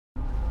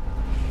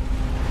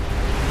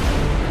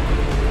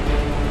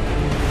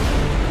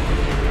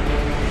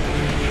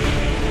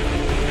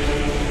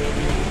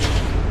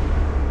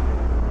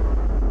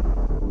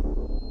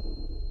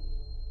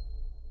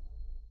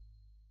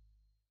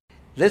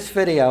This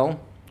video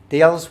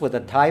deals with a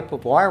type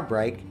of wire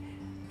break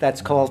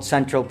that's called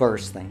central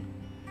bursting.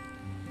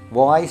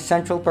 Why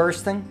central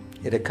bursting?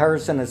 It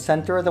occurs in the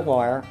center of the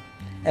wire,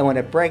 and when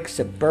it breaks,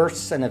 it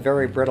bursts in a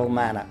very brittle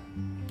manner.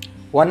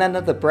 One end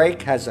of the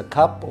break has a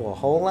cup or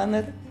hole in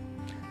it.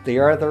 The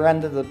other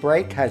end of the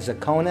break has a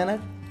cone in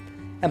it,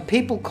 and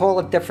people call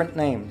it different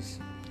names.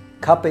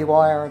 Cuppy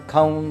wire,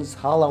 cones,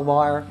 hollow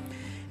wire.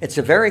 It's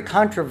a very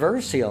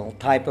controversial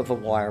type of a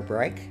wire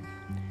break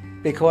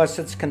because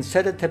it's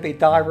considered to be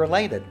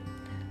die-related,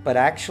 but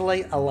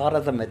actually a lot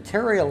of the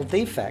material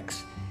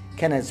defects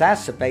can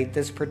exacerbate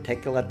this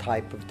particular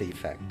type of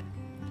defect.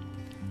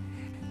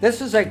 This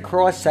is a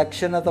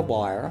cross-section of the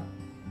wire,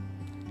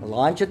 a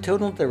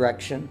longitudinal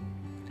direction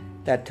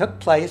that took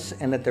place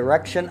in the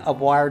direction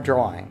of wire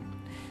drawing.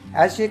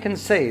 As you can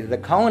see, the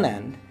cone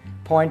end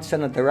points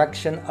in the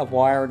direction of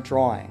wire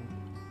drawing.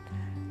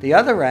 The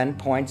other end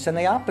points in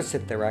the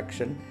opposite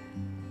direction,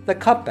 the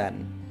cup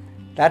end.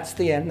 That's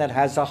the end that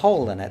has a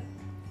hole in it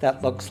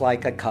that looks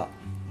like a cup.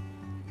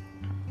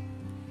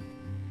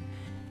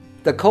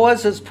 The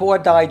cause is poor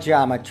die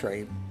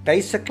geometry.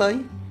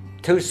 Basically,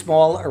 too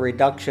small a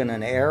reduction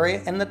in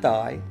area in the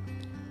die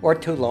or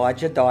too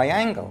large a die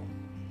angle.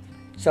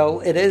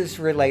 So it is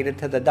related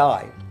to the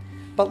die.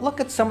 But look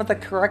at some of the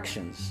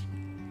corrections.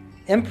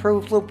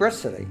 Improved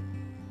lubricity.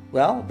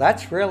 Well,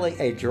 that's really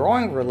a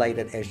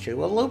drawing-related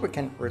issue, a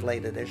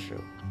lubricant-related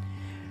issue.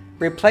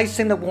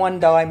 Replacing the one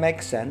die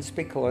makes sense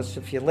because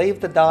if you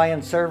leave the die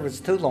in service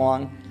too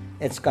long,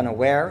 it's going to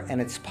wear,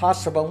 and it's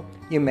possible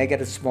you may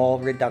get a small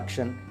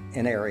reduction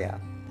in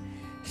area.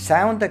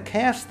 Sounder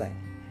casting.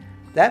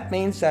 That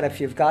means that if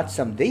you've got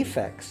some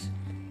defects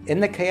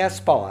in the cast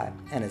spot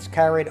and it's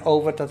carried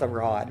over to the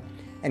rod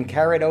and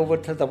carried over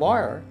to the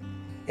wire,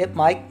 it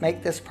might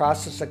make this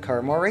process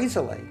occur more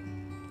easily.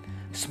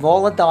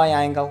 Smaller die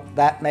angle,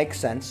 that makes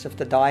sense if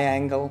the die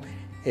angle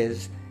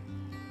is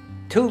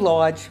too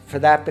large for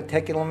that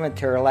particular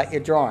material that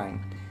you're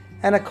drawing.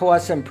 And of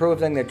course,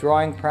 improving the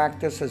drawing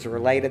practice is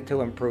related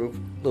to improved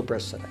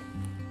lubricity.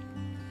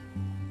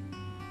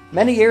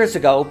 Many years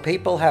ago,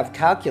 people have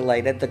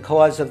calculated the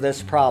cause of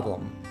this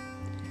problem,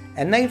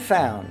 and they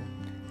found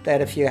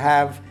that if you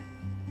have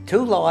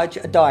too large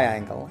a die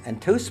angle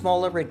and too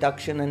small a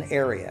reduction in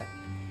area,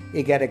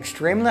 you get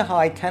extremely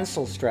high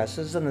tensile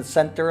stresses in the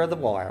center of the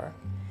wire,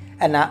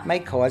 and that may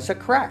cause a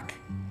crack.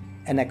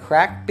 And a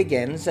crack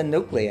begins and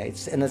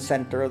nucleates in the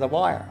center of the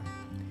wire.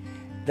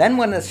 Then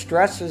when the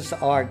stresses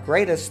are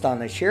greatest on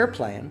the shear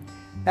plane,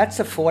 that's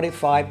a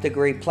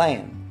 45-degree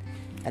plane.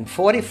 And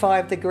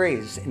 45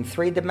 degrees in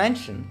 3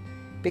 dimensions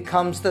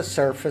becomes the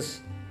surface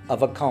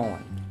of a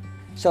cone.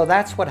 So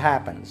that's what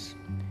happens.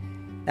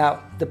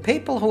 Now, the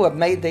people who have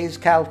made these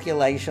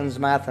calculations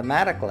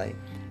mathematically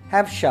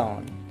have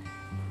shown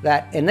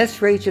that in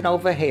this region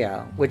over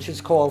here, which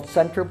is called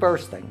central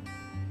bursting,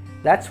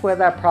 that's where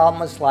that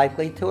problem is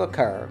likely to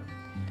occur,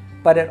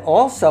 but it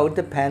also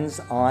depends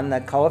on the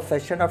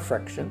coefficient of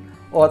friction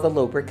or the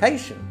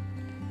lubrication.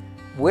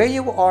 Where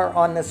you are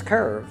on this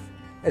curve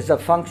is a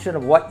function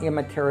of what your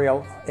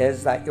material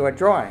is that you're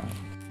drawing.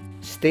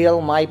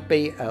 Steel might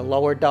be a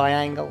lower die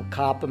angle,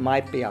 copper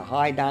might be a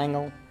high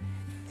angle.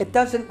 It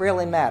doesn't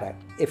really matter.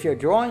 If you're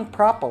drawing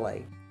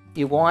properly,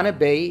 you want to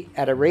be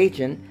at a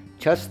region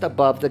just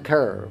above the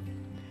curve.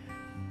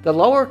 The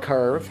lower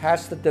curve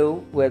has to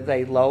do with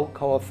a low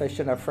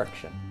coefficient of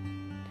friction.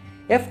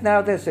 If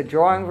now there's a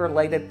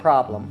drawing-related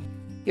problem,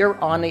 you're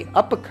on the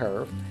upper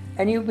curve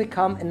and you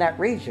become in that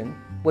region,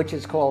 which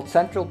is called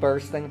central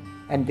bursting,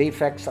 and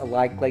defects are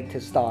likely to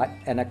start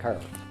and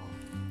occur.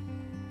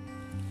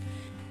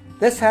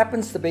 This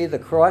happens to be the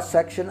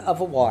cross-section of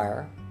a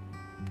wire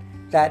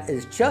that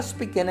is just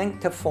beginning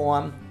to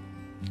form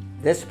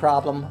this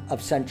problem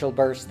of central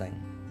bursting.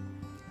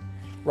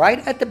 Right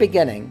at the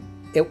beginning,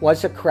 it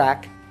was a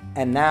crack,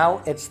 and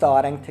now it's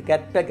starting to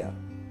get bigger.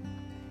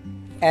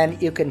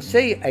 And you can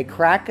see a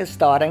crack is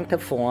starting to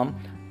form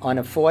on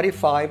a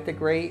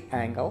 45-degree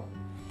angle,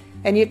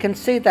 and you can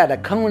see that a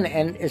cone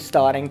end is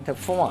starting to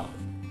form.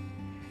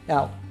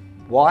 Now,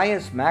 why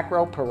is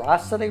macro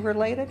porosity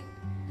related?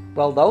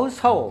 Well, those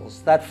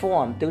holes that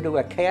form due to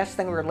a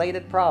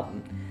casting-related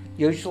problem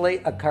usually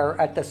occur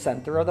at the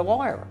center of the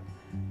wire.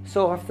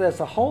 So if there's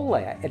a hole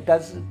there, it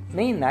doesn't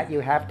mean that you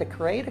have to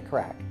create a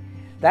crack.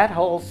 That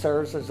hole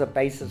serves as a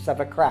basis of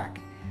a crack.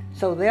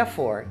 So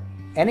therefore,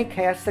 any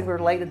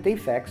casting-related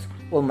defects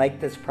will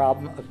make this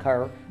problem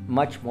occur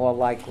much more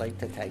likely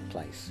to take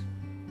place.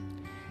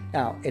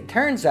 Now, it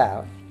turns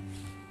out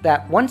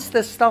that once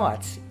this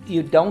starts,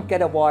 you don't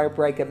get a wire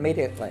break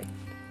immediately.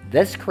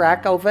 This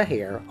crack over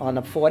here on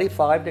a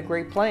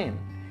 45-degree plane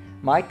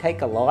might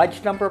take a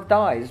large number of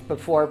dies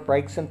before it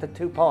breaks into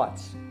 2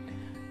 parts.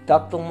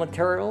 Ductile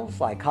materials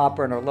like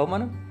copper and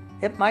aluminum,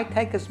 it might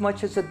take as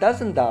much as a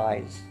dozen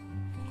dies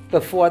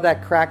before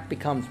that crack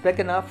becomes big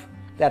enough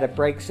that it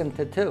breaks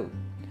into 2.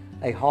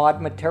 A hard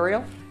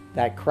material,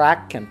 that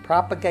crack can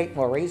propagate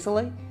more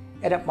easily,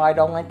 and it might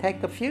only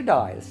take a few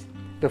dies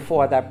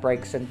before that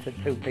breaks into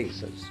 2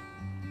 pieces.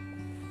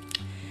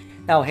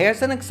 Now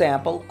here's an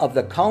example of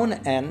the cone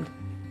end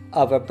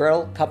of a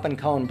brittle cup and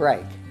cone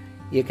brake.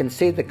 You can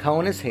see the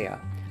cone is here,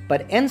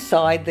 but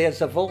inside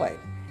there's a void.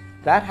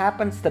 That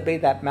happens to be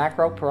that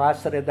macro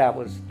porosity that I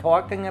was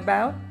talking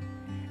about.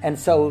 And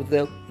so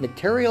the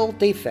material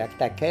defect,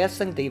 that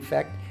casting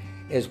defect,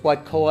 is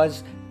what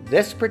caused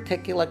this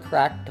particular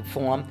crack to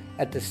form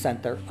at the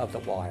center of the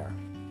wire.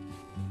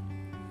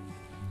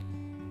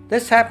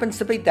 This happens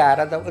to be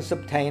data that was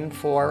obtained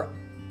for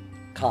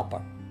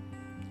copper.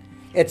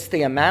 It's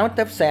the amount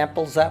of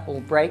samples that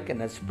will break in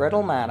this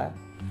brittle manner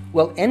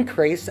will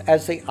increase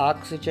as the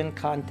oxygen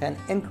content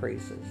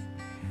increases.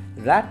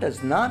 That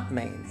does not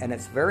mean, and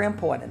it's very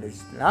important, it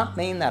does not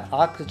mean that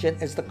oxygen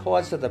is the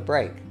cause of the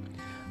break.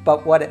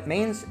 But what it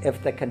means,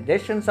 if the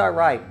conditions are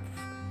right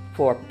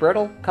for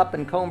brittle cup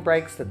and cone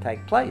breaks to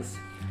take place,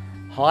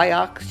 high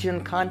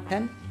oxygen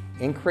content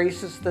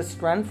increases the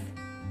strength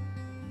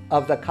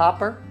of the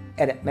copper,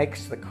 and it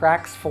makes the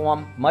cracks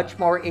form much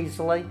more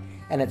easily,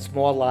 and it's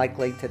more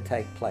likely to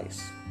take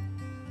place.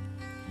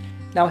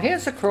 Now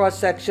here's a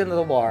cross-section of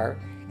the wire,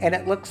 and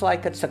it looks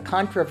like it's a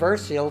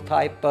controversial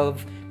type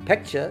of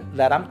picture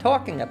that I'm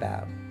talking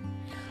about.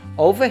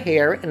 Over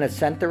here in the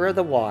center of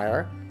the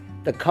wire,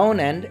 the cone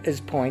end is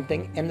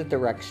pointing in the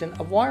direction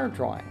of wire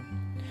drawing.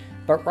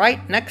 But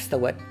right next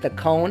to it, the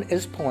cone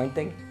is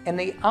pointing in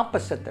the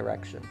opposite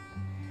direction.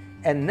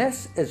 And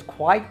this is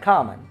quite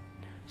common.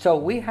 So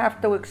we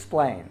have to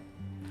explain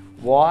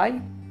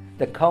why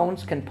the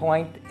cones can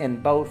point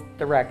in both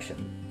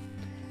directions.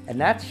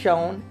 And that's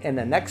shown in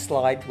the next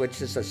slide,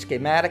 which is a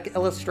schematic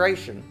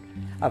illustration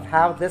of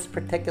how this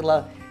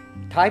particular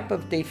type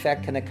of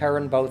defect can occur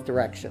in both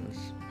directions.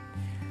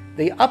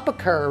 The upper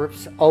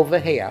curves over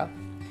here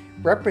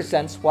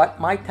represents what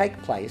might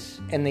take place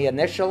in the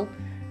initial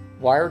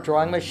wire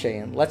drawing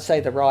machine, let's say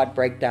the rod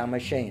breakdown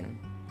machine.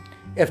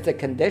 If the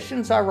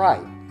conditions are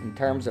right in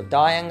terms of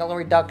diangle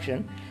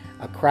reduction,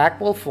 a crack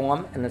will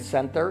form in the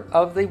center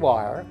of the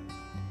wire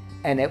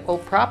and it will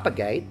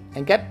propagate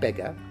and get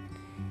bigger.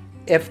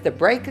 If the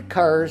break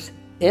occurs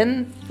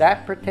in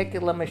that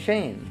particular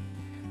machine,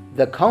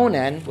 the cone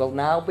end will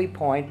now be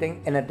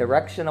pointing in a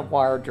direction of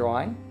wire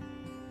drawing,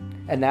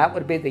 and that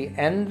would be the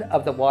end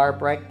of the wire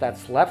break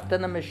that's left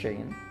in the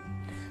machine.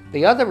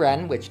 The other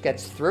end, which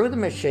gets through the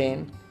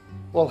machine,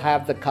 will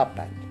have the cup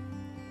end.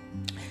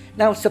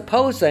 Now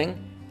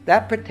supposing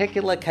that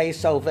particular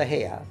case over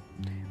here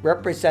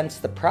represents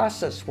the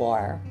process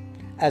wire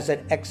as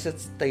it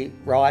exits the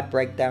rod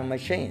breakdown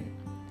machine.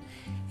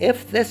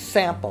 If this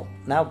sample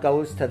now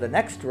goes to the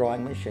next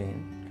drawing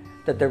machine,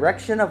 the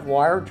direction of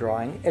wire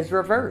drawing is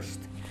reversed.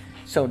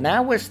 So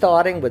now we're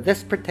starting with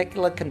this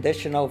particular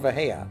condition over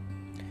here.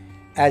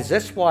 As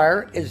this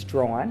wire is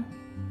drawn,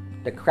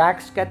 the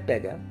cracks get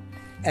bigger,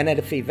 and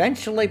if it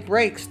eventually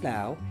breaks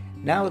now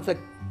the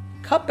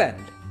cup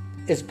end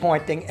is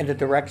pointing in the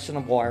direction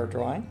of wire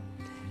drawing.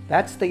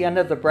 That's the end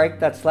of the break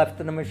that's left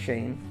in the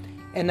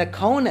machine, and the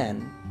cone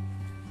end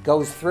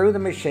goes through the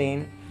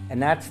machine,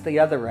 and that's the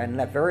other end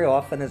that very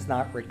often is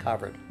not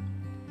recovered.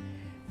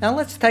 Now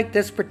let's take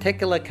this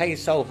particular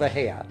case over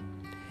here.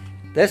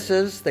 This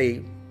is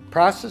the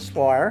process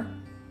wire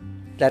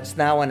that's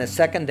now in a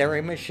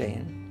secondary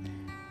machine.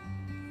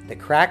 The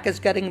crack is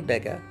getting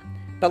bigger,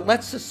 but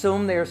let's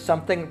assume there's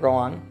something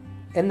wrong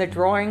in the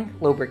drawing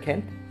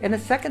lubricant in a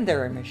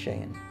secondary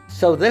machine.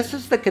 So this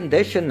is the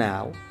condition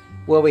now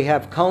where we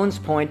have cones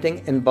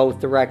pointing in both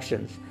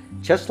directions,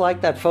 just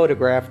like that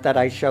photograph that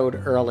I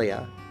showed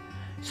earlier.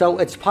 So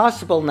it's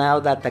possible now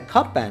that the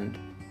cup end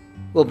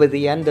will be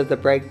the end of the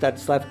break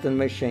that's left in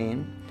the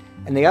machine,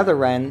 and the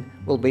other end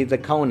will be the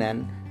cone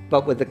end,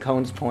 but with the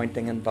cones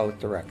pointing in both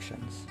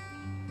directions.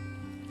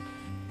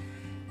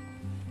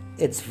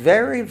 It's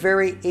very,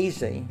 very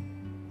easy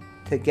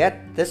to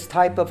get this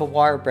type of a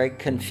wire break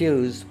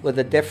confused with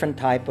a different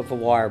type of a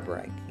wire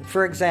break.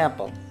 For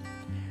example,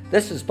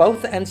 this is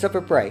both ends of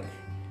a break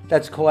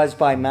that's caused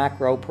by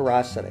macro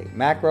porosity.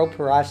 Macro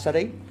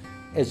porosity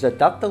is a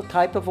ductile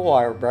type of a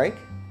wire break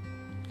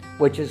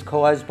which is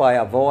caused by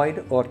a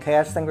void or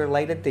casting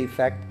related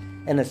defect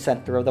in the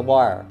center of the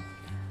wire.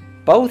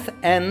 Both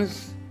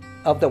ends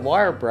of the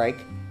wire break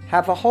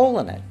have a hole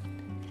in it.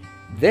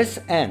 This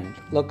end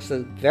looks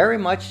very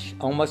much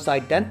almost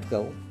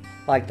identical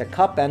like the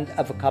cup end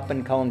of a cup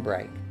and cone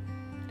break.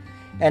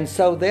 And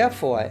so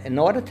therefore, in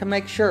order to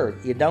make sure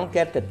you don't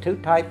get the two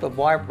type of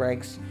wire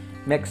breaks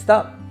mixed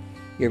up,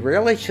 you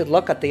really should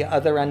look at the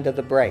other end of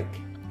the break.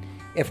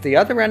 If the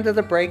other end of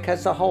the break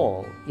has a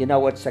hole, you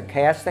know it's a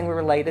casting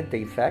related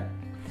defect.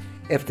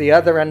 If the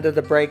other end of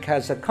the break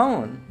has a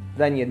cone,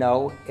 then you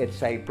know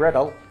it's a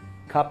brittle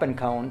cup and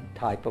cone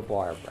type of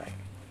wire break.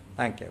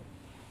 Thank you.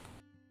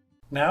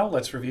 Now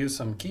let's review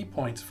some key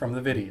points from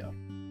the video.